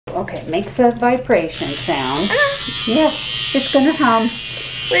Okay, makes a vibration sound. Yeah, it's gonna hum.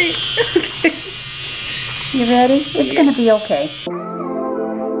 Wait, okay. You ready? It's gonna be okay.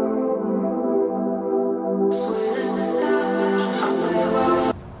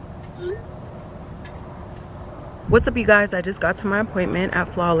 What's up, you guys? I just got to my appointment at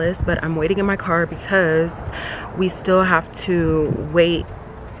Flawless, but I'm waiting in my car because we still have to wait,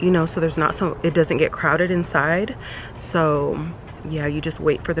 you know, so it doesn't get crowded inside. So yeah, you just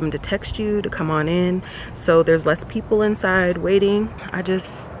wait for them to text you to come on in, so there's less people inside waiting.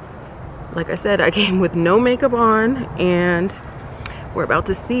 Like I said, I came with no makeup on, and we're about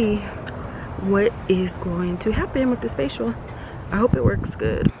to see what is going to happen with this facial. I hope it works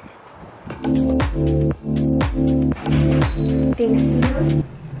good.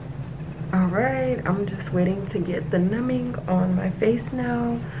 All right, I'm just waiting to get the numbing on my face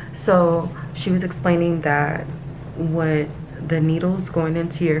now. So she was explaining that what the needles going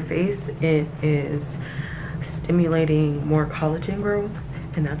into your face, it is stimulating more collagen growth,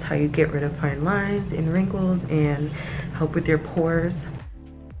 and that's how you get rid of fine lines and wrinkles and help with your pores.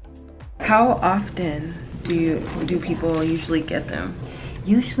 How often do people usually get them?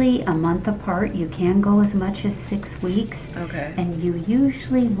 Usually a month apart. You can go as much as 6 weeks. Okay. And you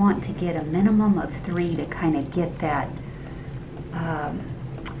usually want to get a minimum of 3 to kind of get that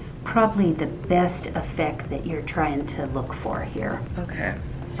probably the best effect that you're trying to look for here. Okay.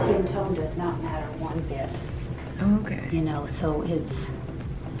 Skin tone does not matter one bit. Okay. You know, so it's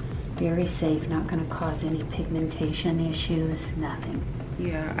very safe, not going to cause any pigmentation issues, nothing.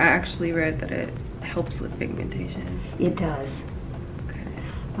 Yeah, I actually read that it helps with pigmentation. It does. Okay.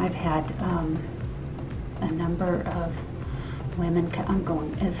 I've had a number of women, I'm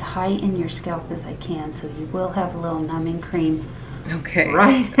going as high in your scalp as I can, so you will have a little numbing cream. Okay.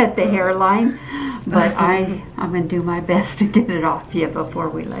 Right at the hairline, but I'm going to do my best to get it off you before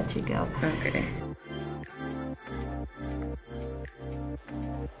we let you go. Okay.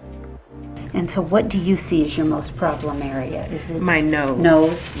 And so what do you see as your most problem area? Is it my nose?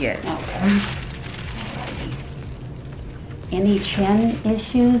 Nose? Yes. Okay. Any chin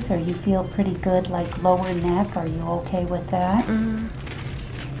issues, or you feel pretty good, like lower neck? Are you okay with that?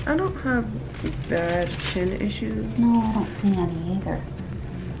 I don't have bad chin issues. No, I don't see any either.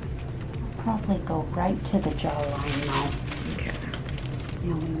 I'll probably go right to the jawline now. Okay.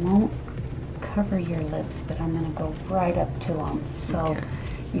 Now we won't cover your lips, but I'm going to go right up to them. So Okay.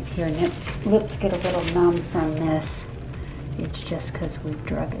 if your lips get a little numb from this, it's just because we've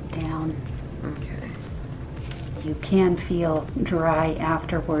drug it down. Okay. You can feel dry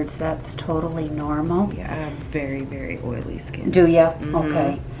afterwards. That's totally normal. Yeah, I have very, very oily skin. Do ya?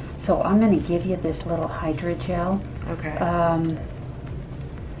 Okay. So I'm going to give you this little hydrogel. Okay.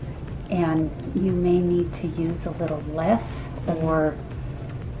 And you may need to use a little less, or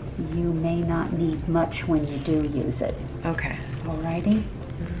you may not need much when you do use it. Okay. Alrighty?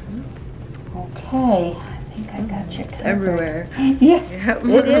 Okay. I think I got you. It's everywhere. Yeah, Yep.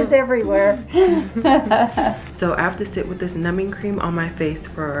 it is everywhere. So I have to sit with this numbing cream on my face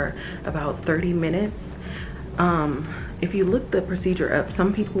for about 30 minutes. If you look the procedure up,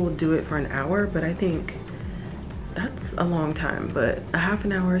 some people will do it for an hour, but I think that's a long time, but a half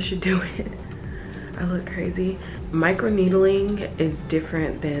an hour should do it. I look crazy. Microneedling is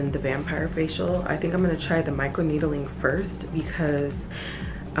different than the vampire facial. I think I'm gonna try the microneedling first, because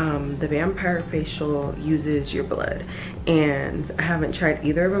the vampire facial uses your blood, and I haven't tried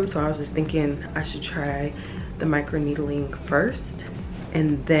either of them, so I was just thinking I should try the microneedling first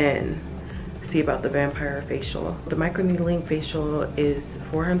and then see about the vampire facial. The microneedling facial is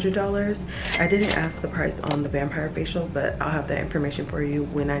 $400. I didn't ask the price on the vampire facial, but I'll have that information for you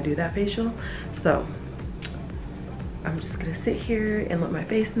when I do that facial. So I'm just gonna sit here and let my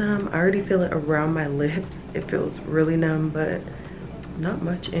face numb. I already feel it around my lips. It feels really numb, but not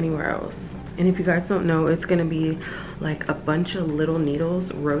much anywhere else. And if you guys don't know, it's gonna be like a bunch of little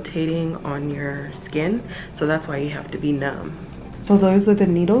needles rotating on your skin, so that's why you have to be numb. So those are the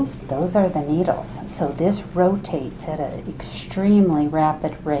needles? Those are the needles. So this rotates at an extremely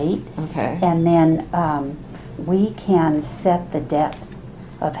rapid rate. Okay. And then we can set the depth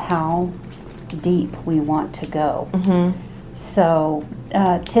of how deep we want to go. So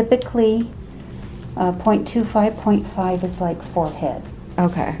typically 0.25, 0.5 is like forehead.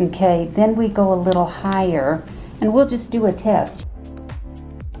 Okay. Okay, then we go a little higher, and we'll just do a test.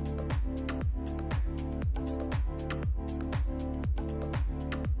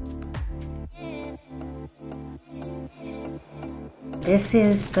 This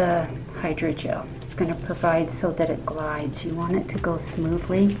is the hydrogel. It's going to provide so that it glides. You want it to go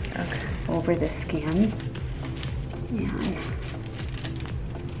smoothly over the skin. And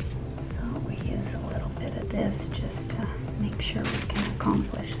this just to make sure we can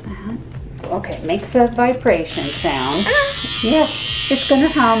accomplish that. Okay, makes a vibration sound. Yeah, it's gonna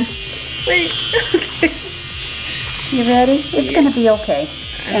hum. Wait, okay. You ready? It's gonna be okay.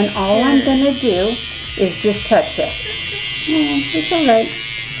 And all I'm gonna do is just touch it. It's all right.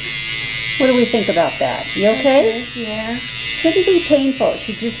 What do we think about that? You okay? Yeah. Shouldn't be painful. It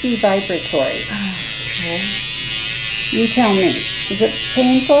should just be vibratory. Okay. You tell me. Is it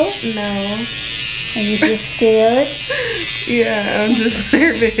painful? No. Are you just scared? Yeah, I'm just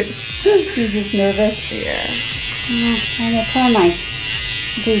nervous. You're just nervous? Yeah. By the time I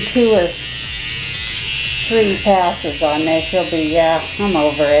do 2 or 3 passes on this, you'll be, yeah, I'm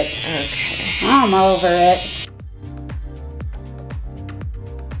over it. Okay. I'm over it.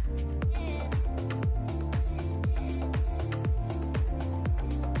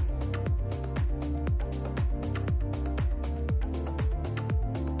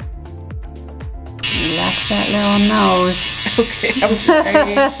 Relax that little nose. Okay, I'm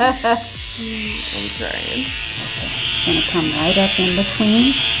trying. I'm trying. It's gonna come right up in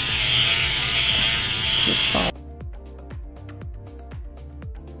between. Just follow.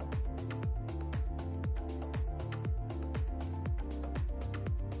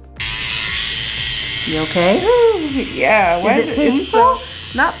 You okay? Yeah. Why Is it painful? It's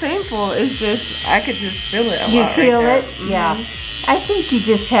so, not painful. It's just I could just feel it a You lot. feel right it? Yeah. I think you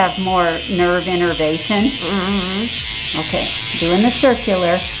just have more nerve innervation. Okay, doing the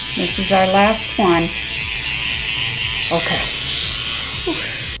circular. This is our last one. Okay.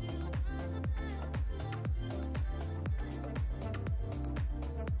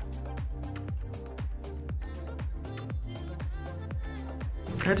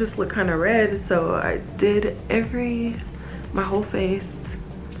 I just look kind of red, so I did my whole face.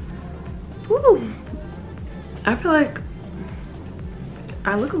 Woo! I feel like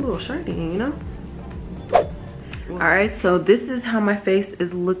I look a little shiny, you know? All right, so this is how my face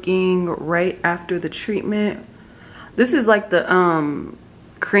is looking right after the treatment. This is like the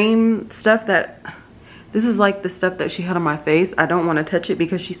cream stuff this is like the stuff that she had on my face. I don't want to touch it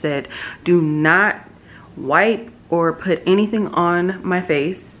because she said do not wipe or put anything on my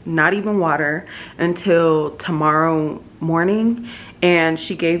face, not even water, until tomorrow morning. And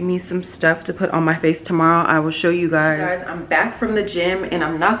she gave me some stuff to put on my face tomorrow. I will show you guys. I'm back from the gym, and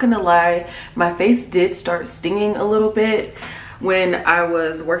I'm not gonna lie, my face did start stinging a little bit when I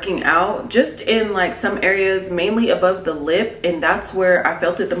was working out, just in like some areas, mainly above the lip, and that's where I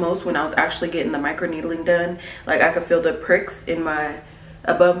felt it the most when I was actually getting the microneedling done. Like I could feel the pricks in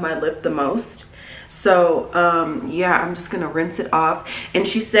above my lip the most. So yeah, I'm just gonna rinse it off. And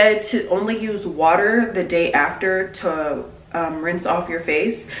she said to only use water the day after to rinse off your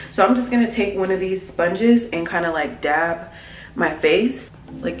face. So I'm just gonna take one of these sponges and kind of like dab my face.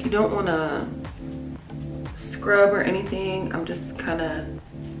 Like you don't wanna scrub or anything. I'm just kind of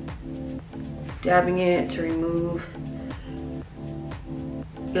dabbing it to remove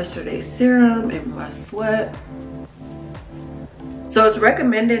yesterday's serum and my sweat. So it's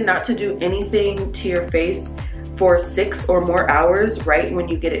recommended not to do anything to your face for 6 or more hours right when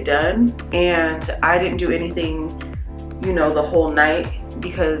you get it done. And I didn't do anything, you know, the whole night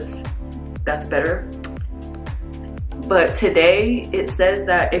because that's better. But today it says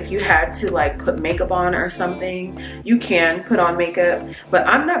that if you had to like put makeup on or something, you can put on makeup, but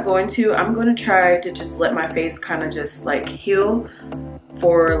I'm not going to. I'm going to try to just let my face kind of just like heal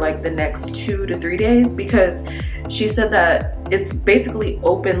for like the next 2 to 3 days, because she said that it's basically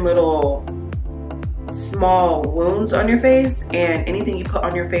open little small wounds on your face, and anything you put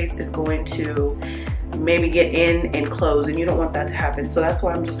on your face is going to maybe get in and close, and you don't want that to happen. So that's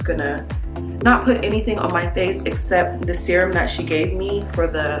why I'm just gonna not put anything on my face except the serum that she gave me for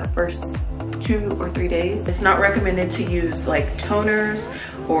the first 2 or 3 days. It's not recommended to use like toners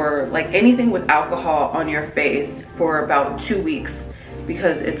or like anything with alcohol on your face for about 2 weeks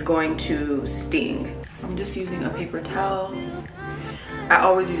because it's going to sting. I'm just using a paper towel. I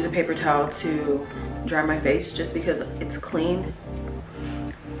always use a paper towel to dry my face just because it's clean.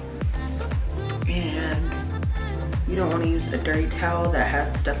 And you don't want to use a dirty towel that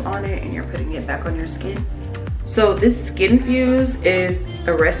has stuff on it and you're putting it back on your skin. So this Skin Fuse is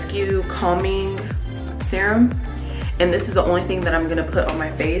a rescue calming serum, and this is the only thing that I'm gonna put on my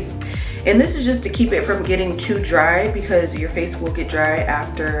face. And this is just to keep it from getting too dry, because your face will get dry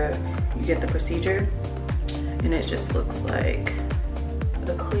after you get the procedure. And it just looks like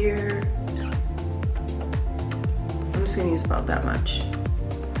a clear, I'm just gonna use about that much.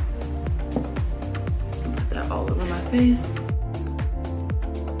 Put that all over my face.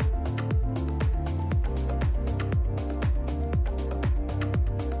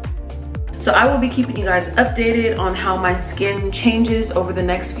 So I will be keeping you guys updated on how my skin changes over the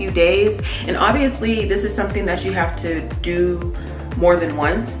next few days. And obviously this is something that you have to do more than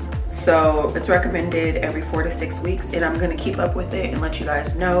once. So it's recommended every 4 to 6 weeks, and I'm gonna keep up with it and let you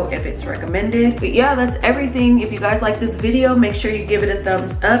guys know if it's recommended. But yeah, that's everything. If you guys like this video, make sure you give it a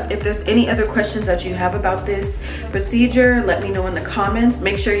thumbs up. If there's any other questions that you have about this procedure, let me know in the comments.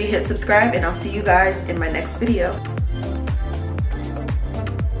 Make sure you hit subscribe, and I'll see you guys in my next video.